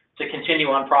obligation to continue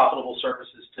on profitable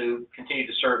services, to continue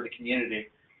to serve the community.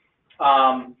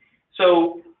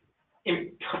 So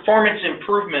performance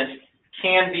improvement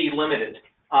can be limited,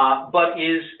 but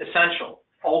is essential.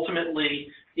 Ultimately,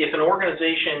 if an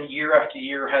organization year after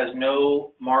year has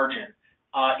no margin,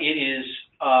 it is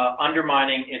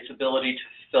undermining its ability to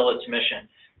fulfill its mission.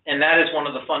 And that is one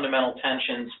of the fundamental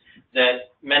tensions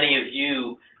that many of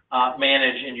you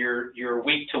manage in your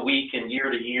week-to-week and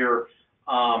year-to-year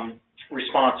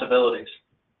responsibilities.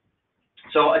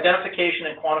 So identification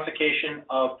and quantification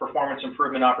of performance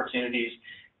improvement opportunities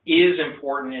is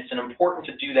important. It's important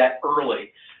to do that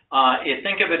early.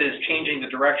 Think of it as changing the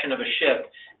direction of a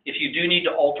ship. If you do need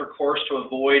to alter course to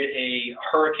avoid a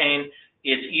hurricane,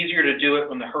 it's easier to do it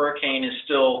when the hurricane is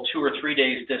still 2 or 3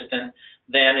 days distant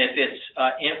than if it's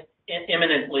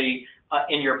imminently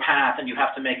in your path and you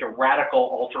have to make a radical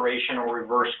alteration or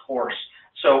reverse course.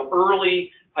 So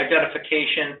early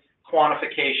identification,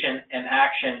 quantification, and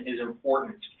action is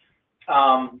important.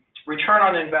 Return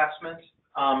on investment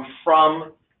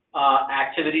from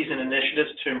activities and initiatives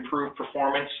to improve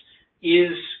performance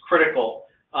is critical.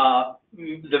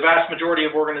 The vast majority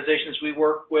of organizations we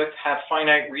work with have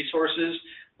finite resources,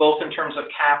 both in terms of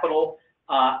capital,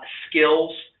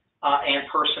 skills, and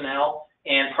personnel,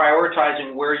 and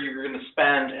prioritizing where you're going to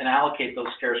spend and allocate those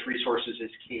scarce resources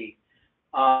is key.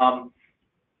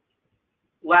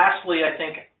 Lastly, I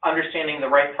think understanding the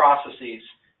right processes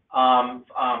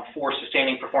for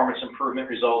sustaining performance improvement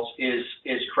results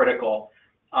is critical.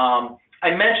 I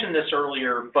mentioned this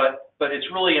earlier, but it's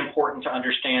really important to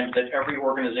understand that every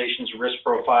organization's risk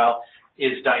profile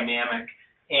is dynamic.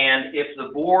 And if the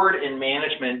board and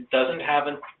management doesn't have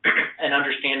an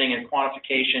understanding and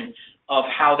quantification of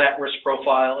how that risk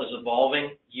profile is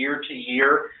evolving year to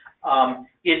year,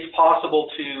 it's possible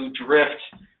to drift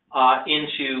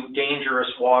into dangerous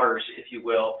waters, if you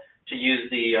will, to use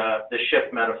the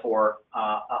ship metaphor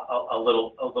a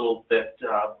little bit,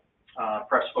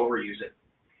 perhaps overuse it.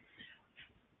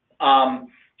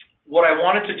 What I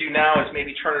wanted to do now is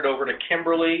maybe turn it over to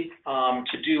Kimberly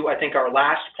to do, I think, our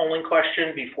last polling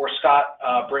question before Scott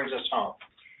brings us home.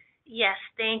 Yes,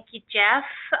 thank you, Jeff.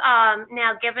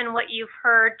 Now, given what you've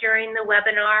heard during the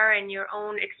webinar and your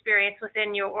own experience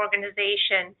within your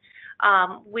organization,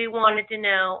 we wanted to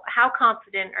know, how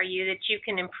confident are you that you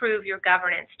can improve your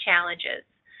governance challenges?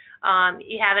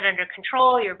 You have it under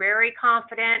control, you're very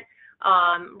confident,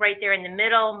 right there in the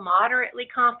middle, moderately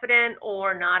confident,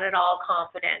 or not at all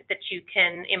confident that you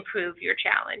can improve your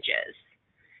challenges.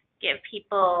 Give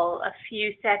people a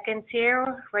few seconds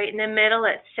here. Right in the middle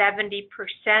at 70%,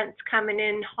 coming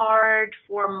in hard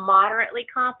for moderately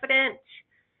confident.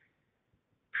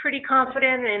 Pretty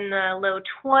confident in the low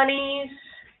 20s.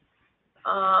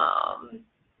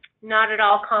 Not at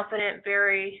all confident,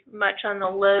 very much on the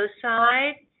low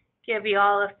side. Give you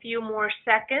all a few more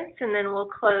seconds and then we'll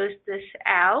close this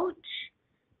out.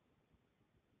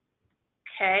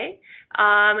 Okay.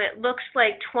 It looks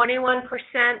like 21%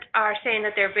 are saying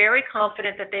that they're very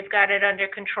confident that they've got it under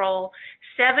control.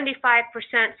 75%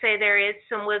 say there is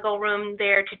some wiggle room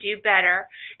there to do better,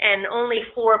 and only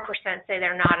 4% say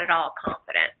they're not at all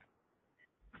confident.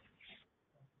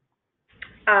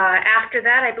 After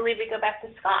that, I believe we go back to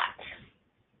Scott.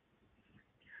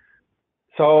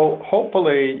 So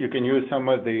hopefully you can use some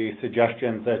of the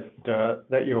suggestions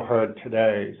that you heard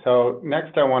today. So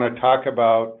next I want to talk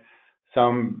about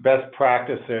some best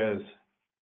practices.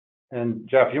 And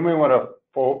Jeff, you may want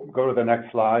to go to the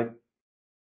next slide.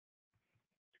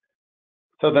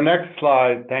 So the next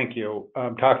slide, thank you,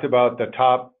 talks about the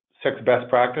top 6 best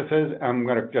practices. I'm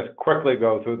going to just quickly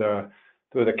go through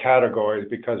the categories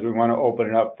because we want to open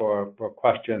it up for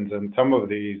questions, and some of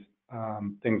these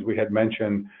things we had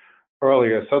mentioned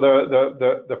earlier. So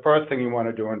the first thing you want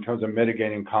to do in terms of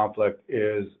mitigating conflict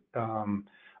is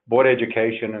board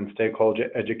education and stakeholder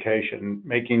education,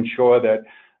 making sure that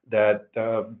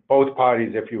both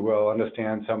parties, if you will,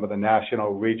 understand some of the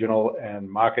national, regional, and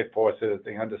market forces.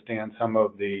 They understand some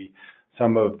of the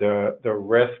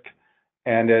risk,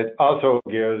 and it also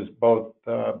gives both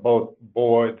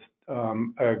boards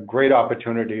a great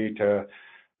opportunity to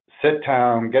sit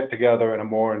down, get together in a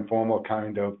more informal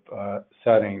kind of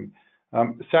setting.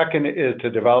 Second is to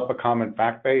develop a common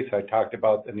fact base. I talked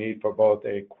about the need for both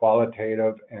a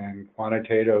qualitative and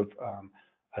quantitative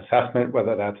assessment,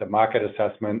 whether that's a market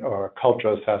assessment or a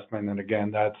cultural assessment. And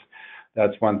again,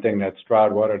 that's one thing that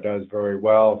Stroudwater does very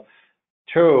well.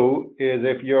 2 is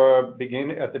if you're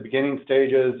at the beginning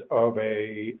stages of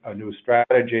a new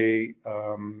strategy,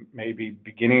 maybe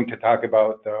beginning to talk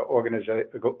about the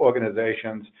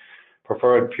organization's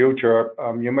preferred future,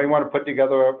 you may want to put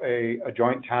together a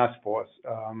joint task force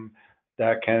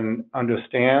that can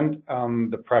understand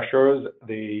the pressures,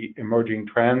 the emerging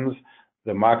trends,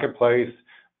 the marketplace,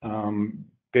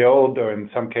 build, or in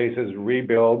some cases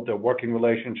rebuild, the working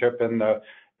relationship and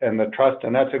the trust.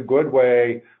 And that's a good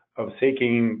way of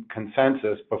seeking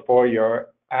consensus before you're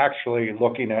actually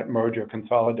looking at merger,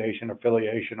 consolidation,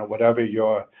 affiliation, or whatever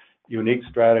your unique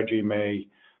strategy may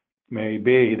may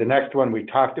be. The next one we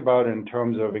talked about in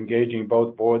terms of engaging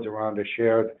both boards around a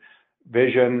shared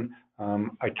vision.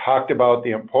 I talked about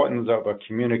the importance of a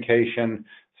communication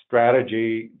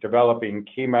strategy, developing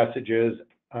key messages,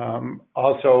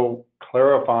 also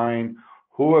clarifying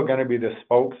who are going to be the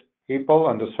spokespeople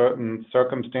under certain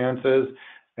circumstances.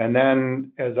 And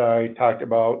then, as I talked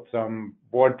about some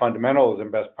board fundamentals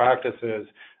and best practices,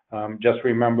 just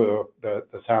remember the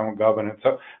sound governance.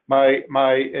 So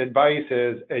my advice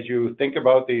is, as you think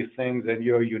about these things in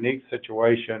your unique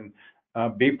situation,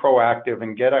 be proactive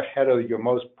and get ahead of your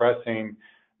most pressing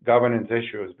governance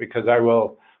issues, because I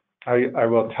will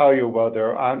tell you, while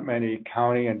there aren't many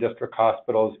county and district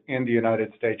hospitals in the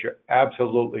United States, you're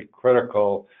absolutely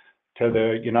critical to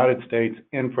the United States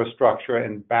infrastructure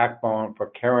and backbone for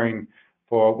caring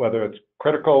for whether it's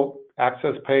critical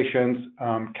access patients,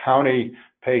 county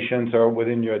patients, or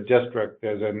within your district.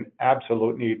 There's an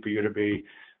absolute need for you to be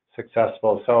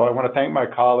successful. So I want to thank my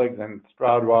colleagues in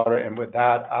Stroudwater, and with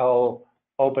that, I'll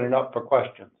open it up for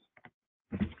questions.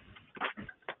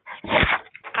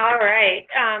 All right.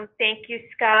 Thank you,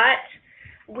 Scott.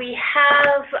 We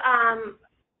have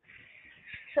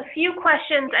a few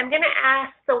questions. I'm going to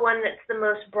ask the one that's the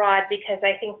most broad, because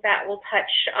I think that will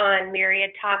touch on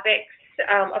myriad topics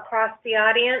across the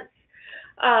audience.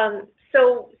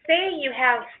 So say you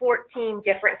have 14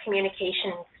 different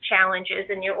communications challenges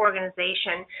in your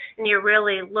organization, and you're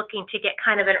really looking to get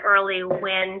kind of an early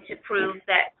win to prove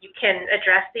that you can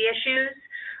address the issues.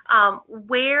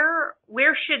 Where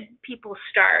should people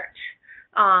start?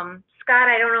 Scott,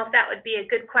 I don't know if that would be a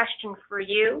good question for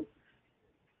you.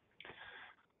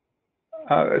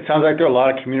 It sounds like there are a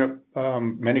lot of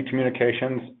many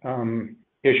communications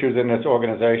issues in this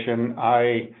organization.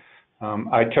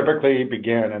 I typically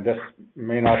begin, and this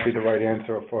may not be the right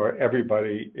answer for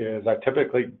everybody, is I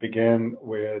typically begin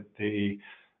with the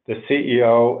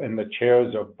CEO and the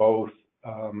chairs of both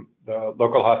the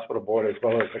local hospital board as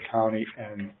well as the county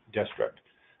and district.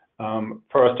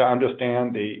 First, to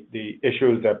understand the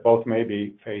issues that both may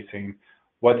be facing,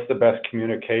 what's the best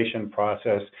communication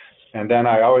process, and then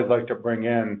I always like to bring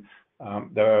in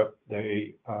the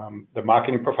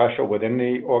marketing professional within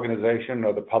the organization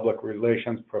or the public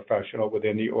relations professional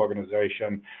within the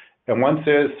organization. And once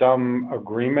there's some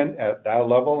agreement at that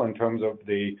level in terms of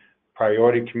the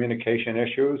priority communication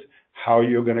issues, how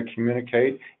you're going to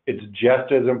communicate, it's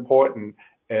just as important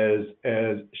as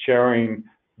sharing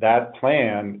that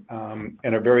plan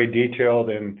in a very detailed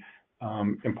and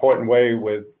important way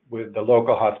with the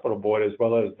local hospital board as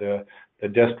well as the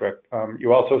district.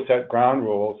 You also set ground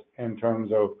rules in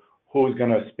terms of who's going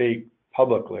to speak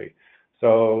publicly.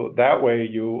 So that way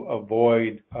you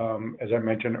avoid, as I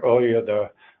mentioned earlier, the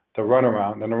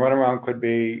runaround. And the runaround could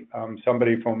be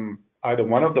somebody from either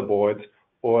one of the boards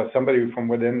or somebody from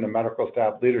within the medical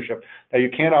staff leadership. Now, you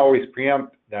can't always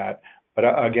preempt that, but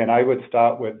again, I would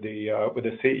start with the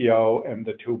CEO and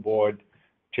the two board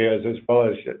chairs, as well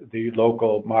as the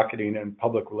local marketing and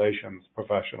public relations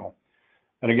professional.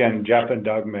 And again, Jeff and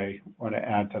Doug may want to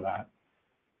add to that.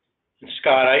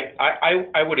 Scott,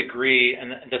 I would agree,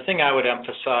 and the thing I would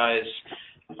emphasize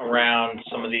around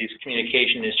some of these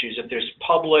communication issues, if there's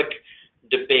public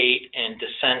debate and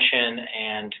dissension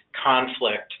and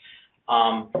conflict,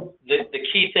 the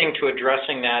key thing to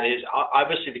addressing that is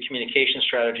obviously the communication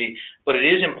strategy, but it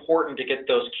is important to get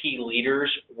those key leaders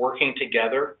working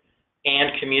together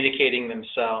and communicating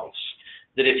themselves.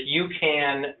 That if you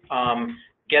can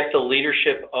get the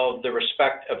leadership of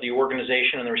the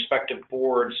organization and the respective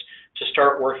boards to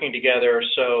start working together.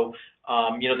 So,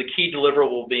 the key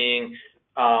deliverable being,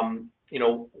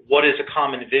 what is a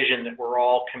common vision that we're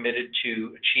all committed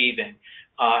to achieving,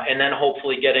 and then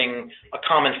hopefully getting a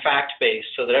common fact base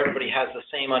so that everybody has the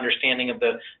same understanding of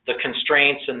the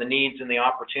constraints and the needs and the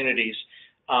opportunities.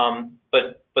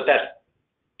 But that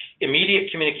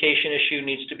immediate communication issue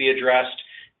needs to be addressed,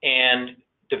 and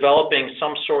developing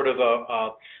some sort of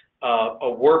a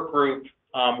work group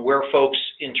where folks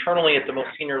internally at the most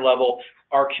senior level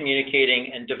are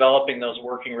communicating and developing those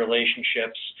working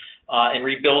relationships and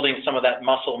rebuilding some of that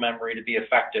muscle memory to be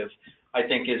effective, I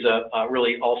think is a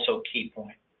really also key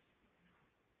point.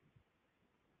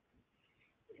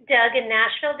 Doug in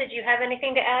Nashville, did you have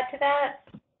anything to add to that?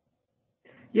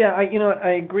 Yeah,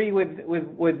 I agree with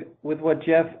what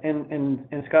Jeff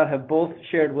and Scott have both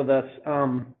shared with us.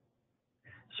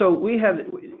 So we had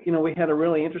a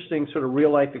really interesting sort of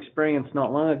real life experience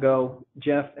not long ago,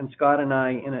 Jeff and Scott and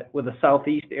I, with a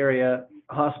Southeast area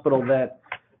hospital that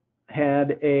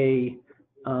had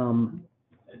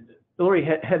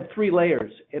had three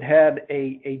layers. It had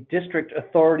a district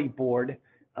authority board.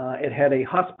 It had a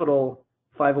hospital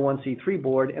 501c3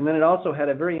 board, and then it also had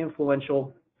a very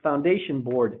influential foundation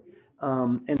board.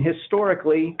 And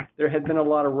historically, there had been a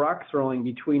lot of rock throwing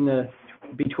between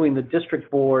the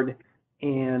district board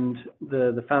and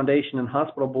the foundation and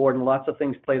hospital board, and lots of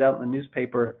things played out in the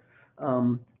newspaper.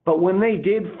 But when they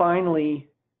did finally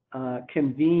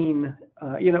convene,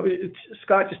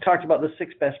 Scott just talked about the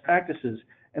 6 best practices,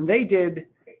 and they did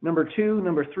number 2,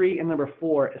 number 3, and number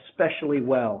 4 especially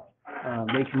well.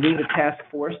 They convened a task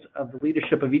force of the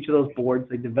leadership of each of those boards.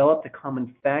 They developed a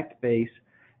common fact base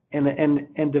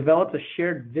and developed a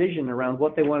shared vision around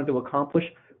what they wanted to accomplish.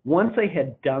 Once they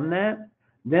had done that,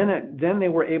 then they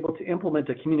were able to implement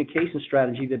a communication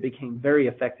strategy that became very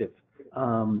effective.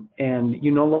 And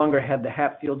you no longer had the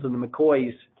Hatfields and the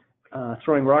McCoys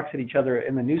throwing rocks at each other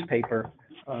in the newspaper,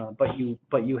 but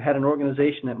you had an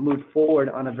organization that moved forward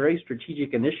on a very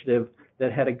strategic initiative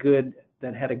that had a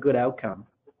good outcome.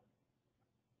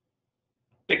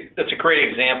 That's a great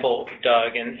example,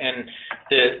 Doug, and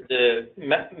the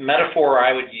metaphor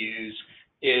I would use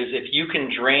is if you can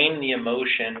drain the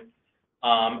emotion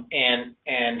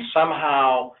and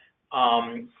somehow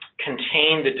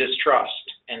contain the distrust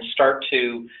and start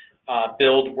to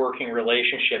build working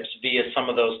relationships via some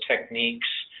of those techniques,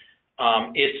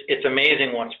 it's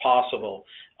amazing what's possible.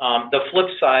 The flip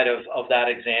side of that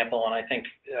example, and I think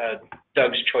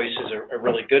Doug's choice is a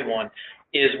really good one,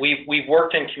 is we've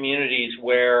worked in communities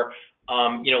where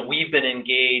we've been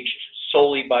engaged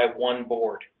solely by one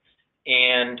board,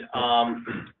 and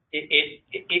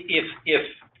if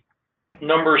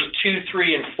numbers 2,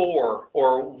 3, and 4,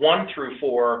 or 1 through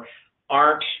 4,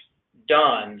 aren't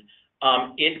done,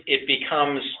 it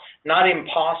becomes not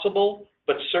impossible,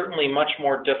 but certainly much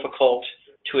more difficult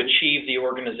to achieve the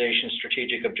organization's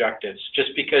strategic objectives,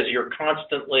 just because you're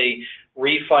constantly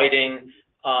refighting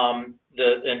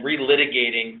and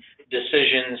relitigating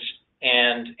decisions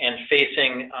and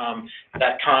facing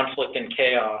that conflict and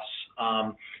chaos.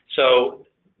 So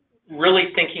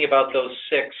really thinking about those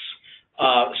 6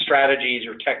 strategies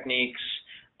or techniques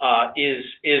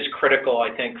is critical,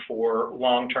 I think, for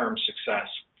long-term success.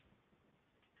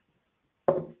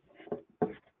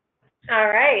 All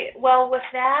right. Well, with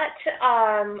that,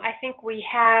 I think we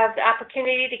have the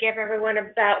opportunity to give everyone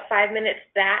about 5 minutes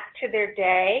back to their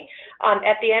day.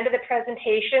 At the end of the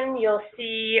presentation, you'll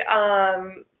see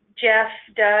Jeff,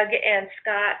 Doug, and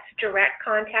Scott's direct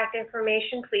contact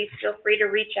information. Please feel free to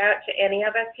reach out to any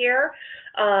of us here.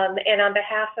 And on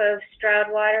behalf of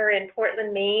Stroudwater in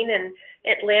Portland, Maine, and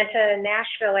Atlanta and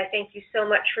Nashville, I thank you so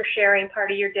much for sharing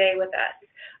part of your day with us.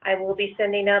 I will be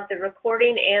sending out the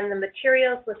recording and the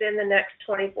materials within the next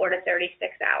 24 to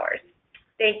 36 hours.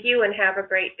 Thank you and have a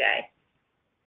great day.